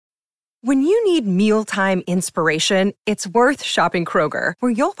When you need mealtime inspiration, it's worth shopping Kroger,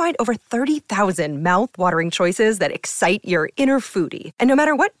 where you'll find over 30,000 mouth-watering choices that excite your inner foodie. And no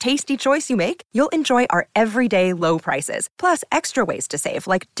matter what tasty choice you make, you'll enjoy our everyday low prices, plus extra ways to save,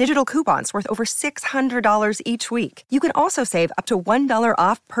 like digital coupons worth over $600 each week. You can also save up to $1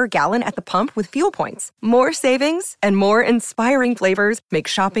 off per gallon at the pump with fuel points. More savings and more inspiring flavors make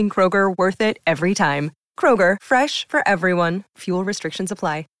shopping Kroger worth it every time. Kroger, fresh for everyone. Fuel restrictions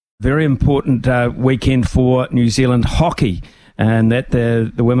apply. Very important weekend for New Zealand hockey, and that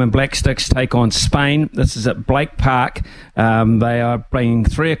the women Black Sticks take on Spain. This is at Blake Park. They are playing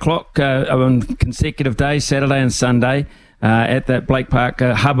 3 o'clock on consecutive days, Saturday and Sunday, at that Blake Park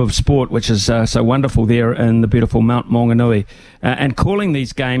hub of sport, which is so wonderful there in the beautiful Mount Maunganui. And calling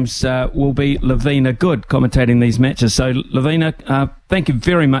these games will be Lavina Good, commentating these matches. So, Lavina, thank you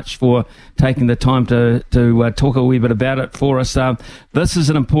very much for taking the time to talk a wee bit about it for us. This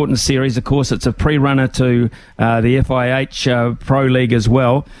is an important series. Of course, it's a pre-runner to the FIH Pro League as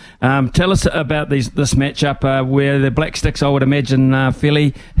well. Tell us about this matchup where the Black Sticks, I would imagine,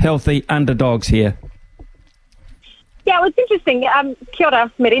 fairly healthy underdogs here. Yeah, it was interesting. Kia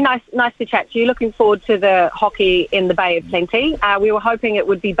ora, Smitty. Nice to chat to you. Looking forward to the hockey in the Bay of Plenty. We were hoping it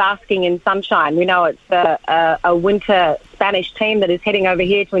would be basking in sunshine. We know it's a winter Spanish team that is heading over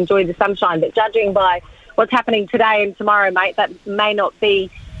here to enjoy the sunshine, but judging by what's happening today and tomorrow, mate, that may not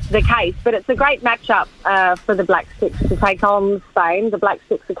be the case. But it's a great matchup for the Black Sticks to take on Spain. The Black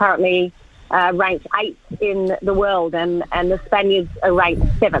Sticks are currently ranked 8th in the world, and the Spaniards are ranked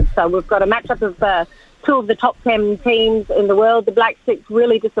 7th. So we've got a matchup of two of the top 10 teams in the world. The Black Sticks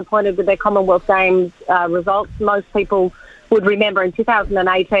really disappointed with their Commonwealth Games results. Most people would remember in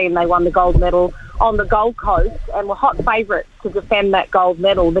 2018 they won the gold medal on the Gold Coast and were hot favourites to defend that gold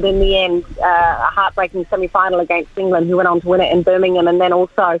medal. But in the end, a heartbreaking semi-final against England, who went on to win it in Birmingham, and then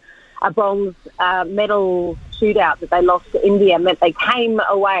also a bronze medal shootout that they lost to India, meant they came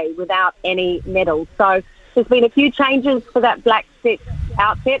away without any medals. So there's been a few changes for that Black Sticks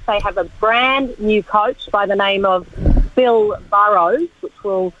outfit. They have a brand new coach by the name of Phil Burrows, which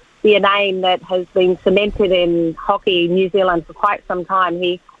will be a name that has been cemented in hockey New Zealand for quite some time.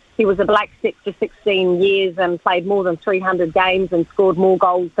 He was a Black Stick for 16 years and played more than 300 games and scored more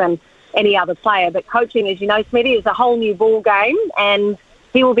goals than any other player. But coaching, as you know, Smitty, is a whole new ball game, and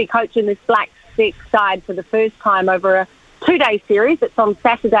he will be coaching this Black Stick side for the first time over a 2-day series. It's on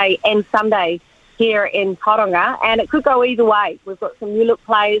Saturday and Sunday here in Tauranga, and it could go either way. We've got some new-look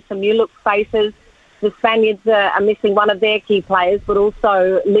players, some new-look faces. The Spaniards are missing one of their key players, but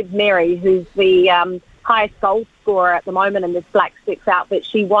also Liv Mary, who's the highest goal scorer at the moment in this Black Sticks outfit.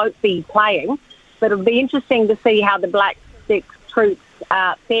 She won't be playing, but it'll be interesting to see how the Black Sticks troops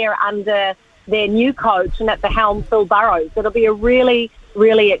fare under their new coach and at the helm, Phil Burrows. It'll be a really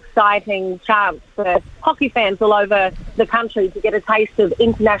exciting chance for hockey fans all over the country to get a taste of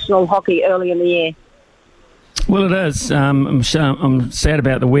international hockey early in the year. Well, it is. I'm sad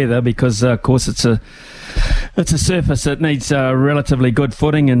about the weather because, of course, it's a surface that needs relatively good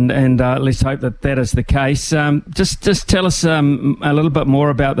footing, and let's hope that is the case. Just tell us a little bit more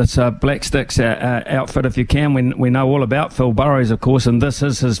about this Black Sticks outfit, if you can. We know all about Phil Burrows, of course, and this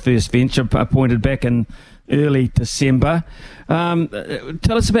is his first venture, appointed back in early December.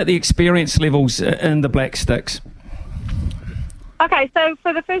 Tell us about the experience levels in the Black Sticks. Okay, so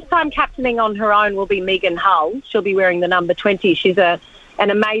for the first time captaining on her own will be Megan Hull. She'll be wearing the number 20. She's an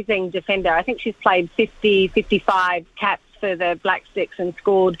amazing defender. I think she's played 55 caps for the Black Sticks and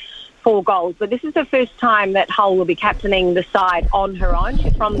scored 4 goals. But this is the first time that Hull will be captaining the side on her own.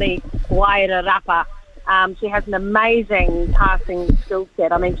 She's from the Wairarapa. She has an amazing passing skill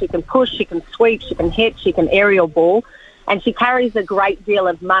set. I mean, she can push, she can sweep, she can hit, she can aerial ball. And she carries a great deal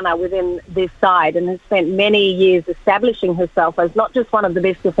of mana within this side and has spent many years establishing herself as not just one of the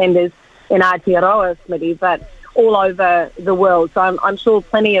best defenders in Aotearoa, Smitty, but all over the world. So I'm sure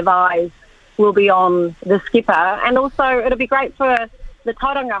plenty of eyes will be on the skipper. And also it'll be great for the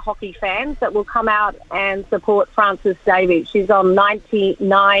Tauranga hockey fans that will come out and support Frances Davies. She's on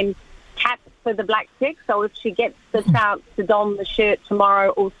 99 caps for the Black Sticks. So if she gets the chance to don the shirt tomorrow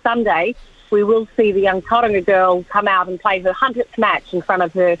or Sunday, we will see the young Tauranga girl come out and play her 100th match in front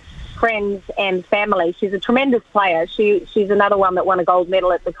of her friends and family. She's a tremendous player. She's another one that won a gold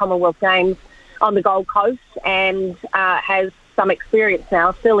medal at the Commonwealth Games on the Gold Coast and has some experience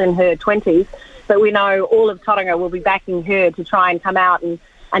now, still in her 20s. But we know all of Tauranga will be backing her to try and come out and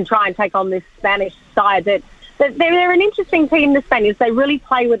try and take on this Spanish side. They're an interesting team, the Spaniards. They really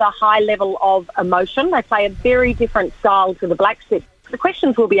play with a high level of emotion. They play a very different style to the Black Sticks. The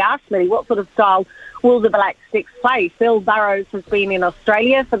questions will be asked, Smitty, what sort of style will the Black Sticks play? Phil Burrows has been in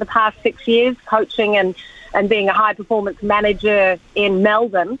Australia for the past 6 years, coaching and being a high-performance manager in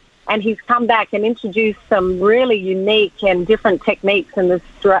Melbourne, and he's come back and introduced some really unique and different techniques in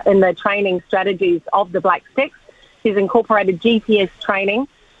the training strategies of the Black Sticks. He's incorporated GPS training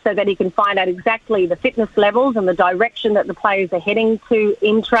so that he can find out exactly the fitness levels and the direction that the players are heading to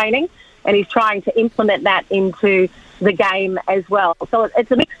in training, and he's trying to implement that into the game as well. So it's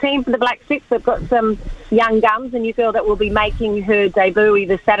a mixed team for the Black Sticks. They've got some young guns, and you feel that will be making her debut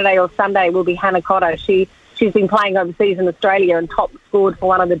either Saturday or Sunday will be Hannah Cotter. She's been playing overseas in Australia and top scored for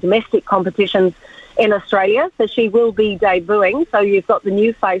one of the domestic competitions in Australia, so she will be debuting. So you've got the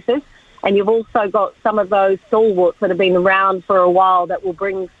new faces, and you've also got some of those stalwarts that have been around for a while that will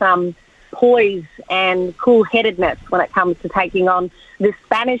bring some poise and cool-headedness when it comes to taking on the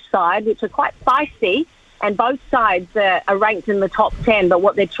Spanish side, which are quite feisty, and both sides are ranked in the top 10. But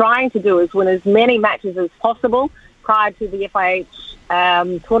what they're trying to do is win as many matches as possible prior to the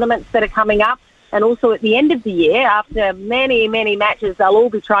FIH tournaments that are coming up. And also at the end of the year, after many, many matches, they'll all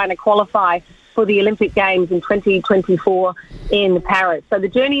be trying to qualify for the Olympic Games in 2024 in Paris. So the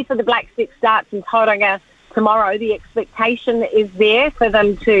journey for the Black Sticks starts in Tauranga tomorrow. The expectation is there for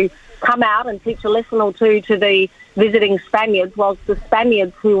them to come out and teach a lesson or two to the visiting Spaniards, whilst the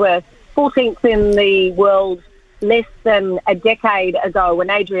Spaniards, who were 14th in the world less than a decade ago when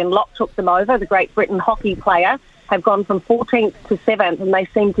Adrian Locke took them over, the Great Britain hockey player, have gone from 14th to 7th, and they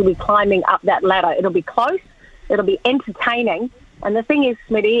seem to be climbing up that ladder. It'll be close, it'll be entertaining, and the thing is,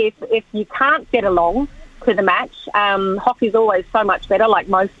 Smitty, if you can't get along to the match, hockey's always so much better, like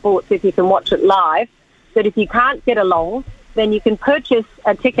most sports, if you can watch it live, but if you can't get along, then you can purchase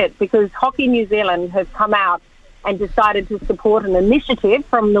a ticket, because Hockey New Zealand has come out and decided to support an initiative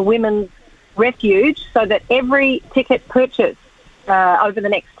from the Women's Refuge, so that every ticket purchase over the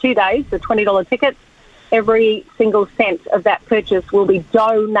next 2 days, the $20 tickets, every single cent of that purchase will be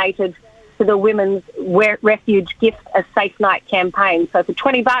donated to the Women's Refuge Gift a Safe Night campaign. So for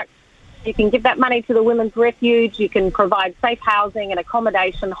 $20, you can give that money to the Women's Refuge. You can provide safe housing and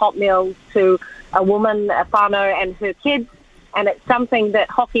accommodation, hot meals to a woman, a whānau, and her kids. And it's something that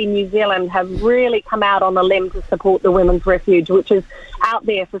Hockey New Zealand have really come out on a limb to support the Women's Refuge, which is out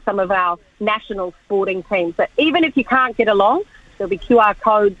there for some of our national sporting teams. But even if you can't get along, there'll be QR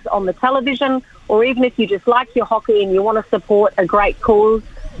codes on the television, or even if you just like your hockey and you want to support a great cause,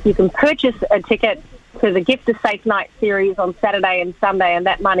 you can purchase a ticket to the Gift a Safe Night series on Saturday and Sunday, and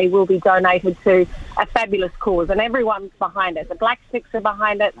that money will be donated to a fabulous cause. And everyone's behind it. The Black Sticks are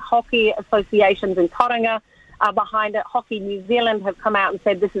behind it. Hockey associations in Tauranga are behind it. Hockey New Zealand have come out and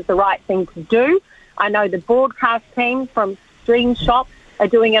said this is the right thing to do. I know the broadcast team from Stream Shop are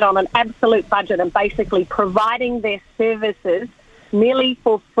doing it on an absolute budget and basically providing their services nearly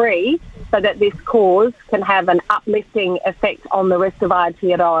for free so that this cause can have an uplifting effect on the rest of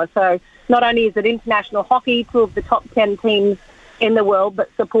Aotearoa. So not only is it international hockey, 2 of the top 10 teams in the world, but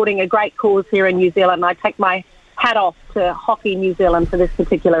supporting a great cause here in New Zealand. I take my hat off to Hockey New Zealand for this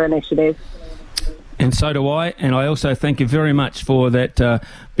particular initiative. And so do I, and I also thank you very much for that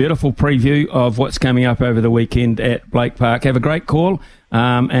beautiful preview of what's coming up over the weekend at Blake Park. Have a great call,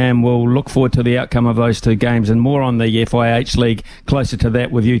 and we'll look forward to the outcome of those 2 games and more on the FIH League closer to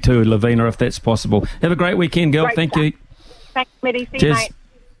that with you too, Lavina, if that's possible. Have a great weekend, girl. Thank you. Thanks, Mitty. See Cheers. you, mate.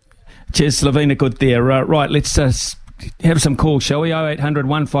 Cheers, Lavina. Good there. Right, let's have some calls, shall we? 0800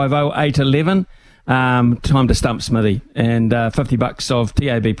 150 811. Time to stump Smithy, and $50 of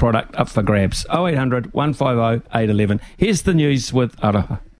TAB product up for grabs. 0800 150 811. Here's the news with Aroha.